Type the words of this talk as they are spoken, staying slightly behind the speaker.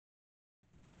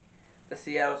the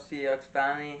Seattle Seahawks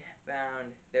finally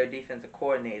found their defensive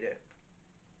coordinator.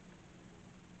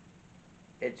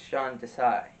 It's Sean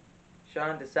Desai.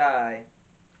 Sean Desai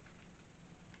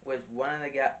was one of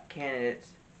the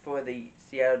candidates for the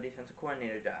Seattle defensive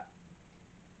coordinator job.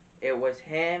 It was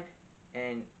him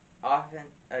and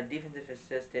defensive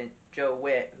assistant Joe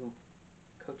Witt, who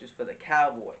coaches for the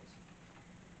Cowboys.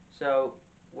 So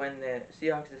when the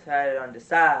Seahawks decided on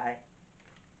Desai,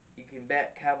 you can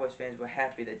bet Cowboys fans were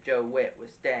happy that Joe Witt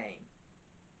was staying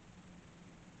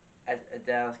as a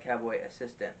Dallas Cowboy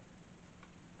assistant.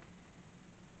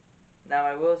 Now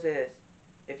I will say this,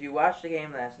 if you watched the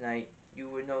game last night, you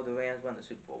would know the Rams won the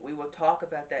Super Bowl. We will talk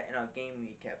about that in our game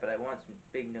recap, but I want some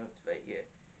big notes right here.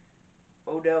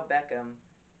 Odell Beckham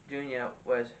Jr.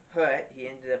 was hurt. He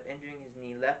ended up injuring his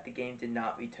knee, left the game, did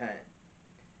not return.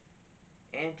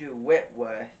 Andrew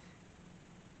Whitworth,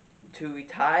 to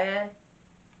retire,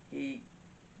 he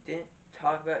didn't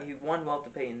talk about, he won Walter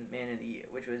Payton Man of the Year,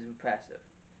 which was impressive.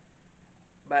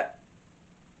 But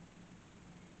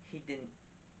he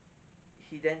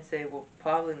then said, well,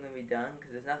 probably going to be done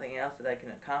because there's nothing else that I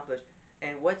can accomplish.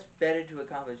 And what's better to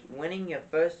accomplish? Winning your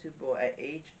first Super Bowl at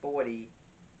age 40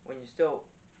 when you're still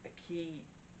a key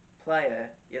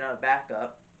player, you're not a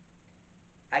backup,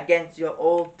 against your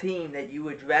old team that you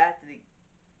were drafted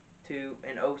to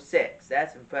in 06.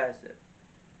 That's impressive.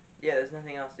 Yeah, there's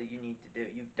nothing else that you need to do.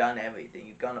 You've done everything.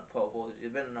 You've gone to Pro Bowls.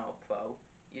 You've been an All-Pro.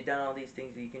 You've done all these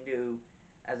things that you can do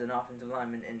as an offensive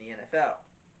lineman in the NFL.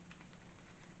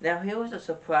 Now, here was a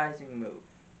surprising move.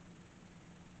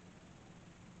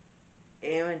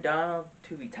 Aaron Donald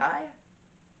to retire?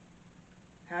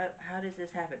 How does this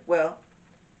happen? Well,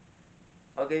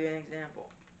 I'll give you an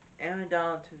example. Aaron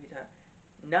Donald to retire.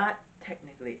 Not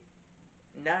technically.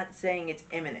 Not saying it's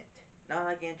imminent. Not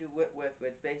like Andrew Whitworth, where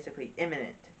it's basically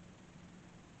imminent.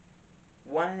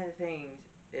 One of the things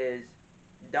is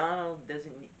Donald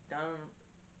doesn't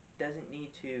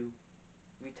need to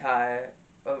retire,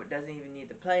 or doesn't even need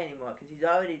to play anymore, because he's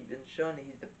already been shown that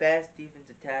he's the best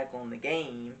defensive tackle in the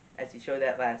game, as he showed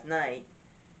that last night,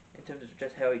 in terms of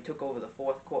just how he took over the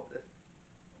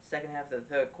second half of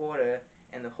the third quarter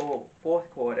and the whole fourth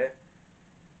quarter.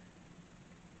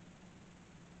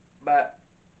 But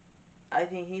I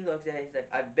think he looks at it, he's like,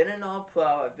 I've been an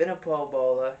All-Pro, I've been a Pro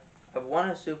Bowler, I've won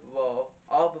a Super Bowl,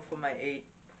 all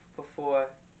before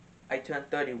I turned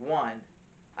 31.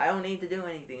 I don't need to do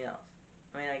anything else.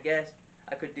 I mean, I guess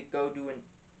I could go do it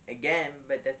again,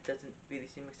 but that doesn't really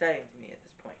seem exciting to me at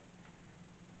this point.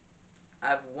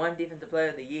 I've won Defensive Player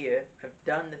of the Year. I've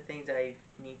done the things I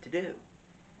need to do.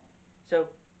 So,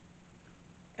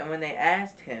 and when they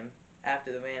asked him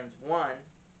after the Rams won,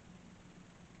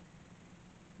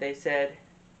 they said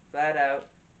flat out,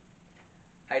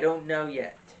 I don't know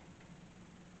yet.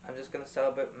 I'm just going to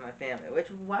celebrate with my family. Which,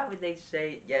 why would they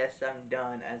say, yes, I'm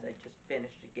done, as I just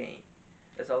finished the game?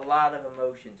 There's a lot of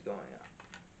emotions going on.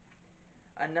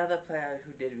 Another player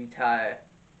who did retire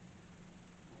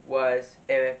was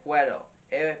Eric Weddle.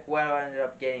 Eric Weddle ended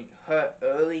up getting hurt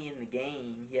early in the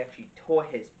game. He actually tore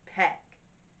his pec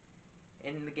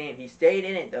in the game. He stayed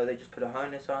in it, though. They just put a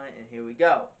harness on it, and here we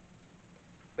go.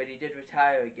 But he did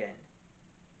retire again.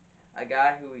 A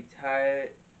guy who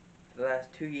retired for the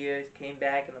last 2 years, came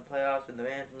back in the playoffs when the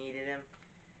Rams needed him,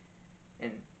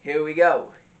 and here we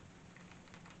go.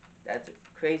 That's a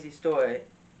crazy story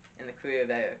in the career of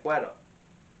Eric Weddle.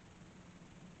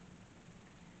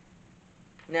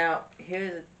 Now,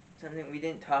 here's something we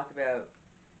didn't talk about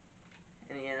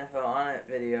in the NFL On It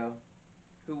video.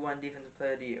 Who won Defensive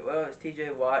Player of the Year? Well, it was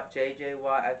T.J. Watt. J.J.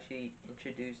 Watt actually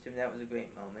introduced him. That was a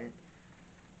great moment.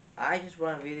 I just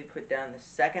want to really put down the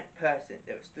second person.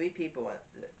 There was 3 people.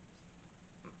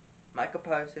 Michael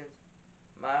Parsons,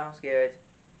 Myles Garrett,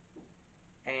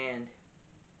 and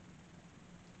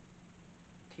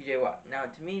T.J. Watt. Now,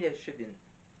 to me, there should have been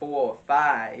 4 or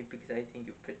 5, because I think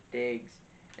you put Diggs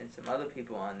and some other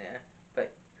people on there.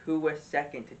 But who was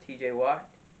second to T.J. Watt?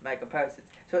 Michael Parsons.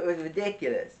 So it was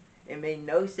ridiculous. It made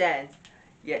no sense,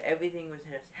 yet everything was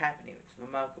just happening. It was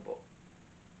remarkable.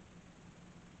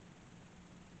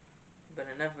 But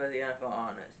enough of the NFL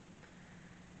honors.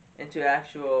 Into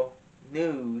actual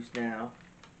news now.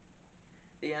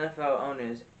 The NFL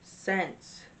owners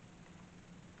sense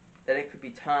that it could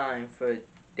be time for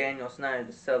Daniel Snyder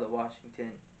to sell the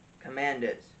Washington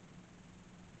Commanders.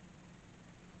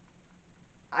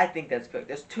 I think that's correct.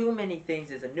 There's too many things.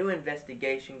 There's a new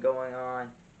investigation going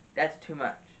on. That's too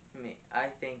much for me. I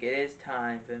think it is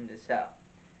time for him to sell.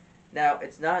 Now,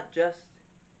 it's not just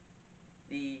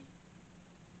the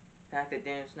fact that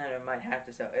Daniel Snyder might have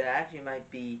to sell. It actually might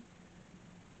be,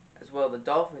 as well, the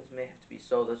Dolphins may have to be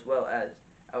sold, as well as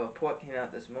a report report came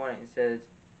out this morning and says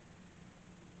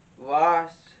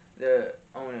Ross, the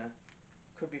owner,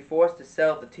 could be forced to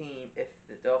sell the team if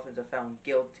the Dolphins are found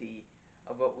guilty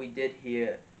of what we did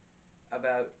here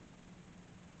about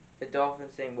the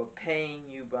Dolphins saying we're paying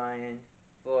you, Brian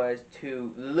Flores,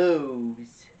 to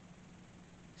lose,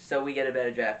 so we get a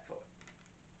better draft for it.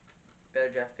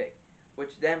 Better draft pick.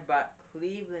 Which then brought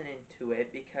Cleveland into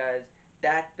it because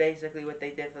that's basically what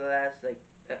they did for the last,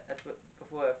 that's what,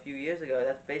 before a few years ago,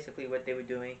 that's basically what they were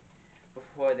doing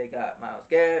before they got Myles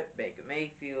Garrett, Baker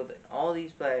Mayfield, and all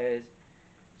these players.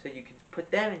 So you can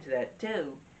put them into that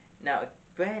too. Now,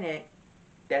 granted,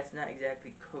 that's not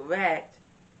exactly correct,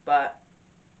 but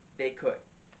they could.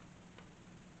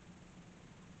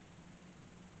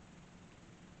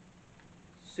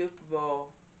 Super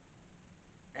Bowl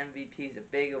MVP is a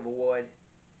big award.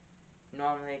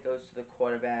 Normally it goes to the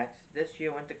quarterbacks. This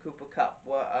year went to Cooper Kupp.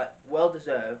 Well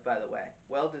deserved, by the way.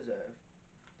 Well deserved.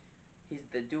 He's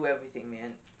the do-everything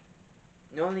man.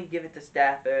 Normally give it to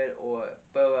Stafford or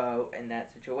Burrow in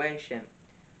that situation.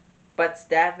 But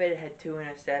Stafford had 2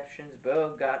 interceptions.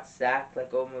 Burrow got sacked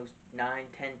like almost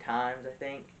 9-10 times, I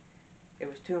think. It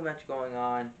was too much going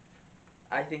on.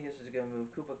 I think this is a good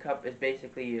move. Cooper Kupp is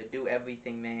basically a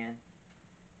do-everything man.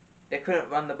 They couldn't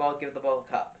run the ball, give the ball to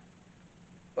Kupp.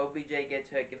 OBJ gets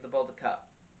hurt, give the ball to Kupp.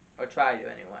 Or try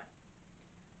to, anyway.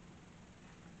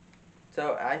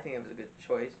 So, I think it was a good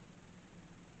choice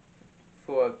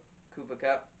for Cooper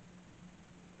Kupp.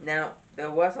 Now,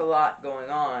 there was a lot going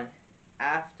on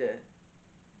after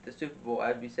the Super Bowl.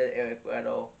 As we said, Eric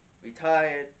Weddle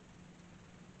retired.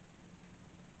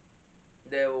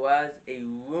 There was a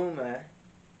rumor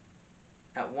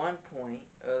at one point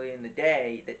early in the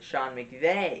day that Sean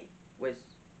McVay was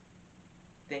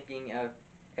thinking of,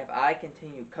 if I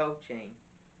continue coaching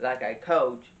like I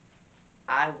coach,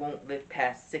 I won't live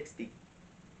past 60.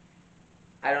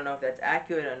 I don't know if that's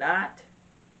accurate or not,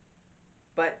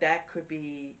 but that could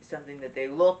be something that they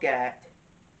look at,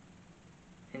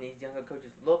 and these younger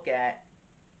coaches look at,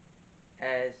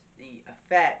 as the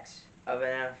effects of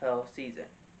an NFL season.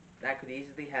 That could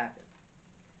easily happen.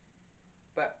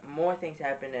 But more things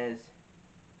happen as,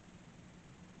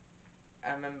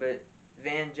 I remember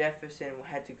Van Jefferson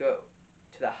had to go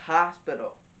to the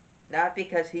hospital, not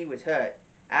because he was hurt.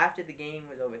 After the game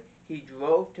was over, he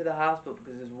drove to the hospital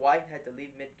because his wife had to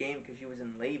leave mid-game because she was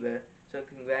in labor. So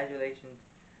congratulations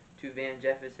to Van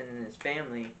Jefferson and his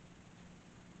family.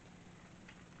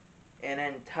 And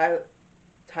then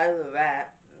Tyler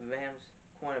Rapp, the Rams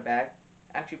cornerback,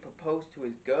 actually proposed to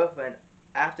his girlfriend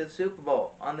after the Super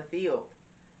Bowl on the field.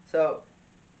 So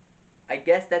I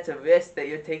guess that's a risk that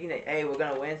you're taking, that, hey, we're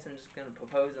going to win, so I'm just going to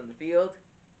propose on the field.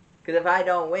 Because if I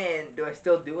don't win, do I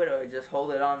still do it, or just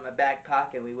hold it on in my back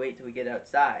pocket and we wait till we get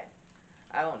outside?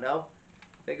 I don't know.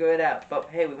 Figure it out. But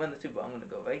hey, we won the Super Bowl. I'm going to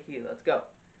go right here. Let's go.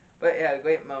 But yeah, a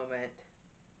great moment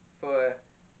for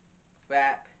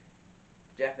Rapp,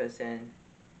 Jefferson,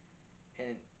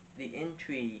 and the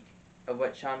intrigue of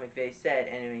what Sean McVay said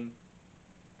entering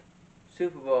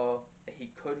Super Bowl, that he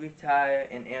could retire,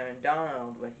 and Aaron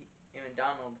Donald, what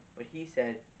he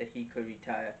said that he could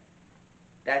retire.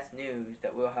 That's news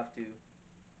that we'll have to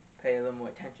pay a little more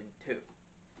attention to.